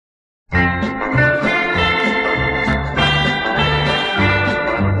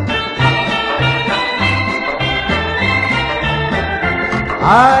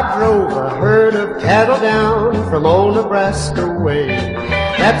I drove a herd of cattle down from old Nebraska way.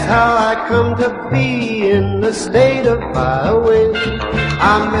 That's how I come to be in the state of Iowa.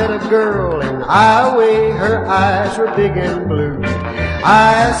 I met a girl in Iowa, her eyes were big and blue.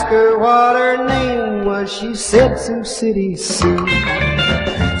 I asked her what her name was, she said Sioux City Sioux.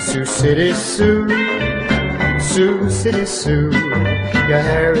 Sioux City Sioux, Sioux City Sioux. Your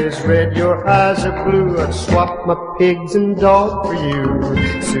hair is red, your eyes are blue, I'd swap my pigs and dog for you.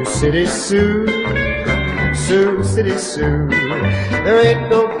 Sioux City Sioux, Sioux City Sioux. There ain't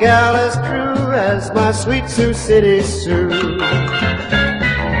no gal as true as my sweet Sioux City Sioux.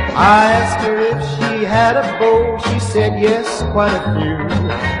 I asked her if she had a beau, she said yes, quite a few.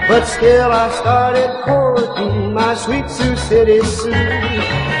 But still I started courting my sweet Sioux City Sioux.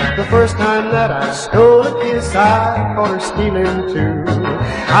 The first time that I stole a kiss, I caught her stealing too.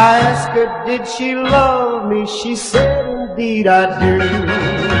 I asked her, did she love me? She said, indeed I do.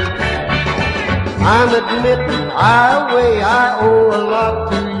 I'm admitting I owe a lot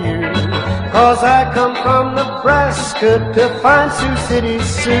to you, 'cause I come from Nebraska to find Sioux City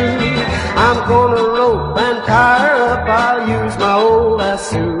Sioux. I'm gonna rope and tie her up, I'll use my old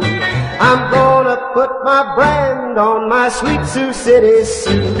lasso. I'm gonna put my brand on my sweet Sioux City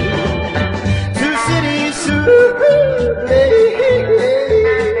Sioux. Sioux City Sioux,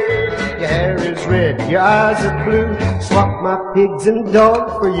 your hair is red, your eyes are blue, swap my pigs and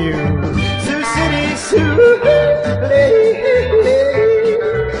dog for you. Sioux City Sioux,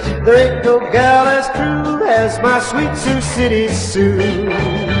 there ain't no gal as true as my sweet Sioux City Sioux.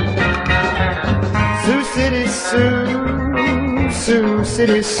 Sioux City Sioux, Sioux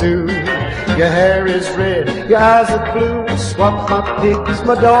City Sioux. Your hair is red, your eyes are blue, swap my pigs,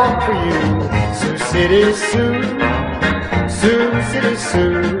 my dog for you. Sioux City Sioux, Sioux City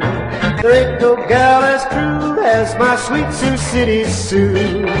Sioux. There ain't no gal as true as my sweet Sioux City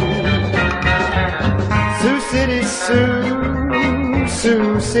Sioux. Sioux City Sioux,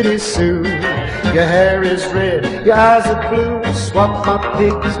 Sioux City Sioux. Your hair is red, your eyes are blue, swap my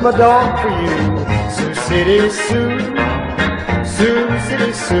pigs, my dog for you. Sioux City Sioux, Sioux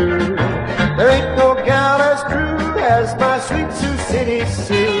City Sioux. There ain't no gal as true as my sweet Sioux City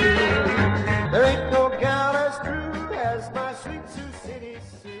Sioux.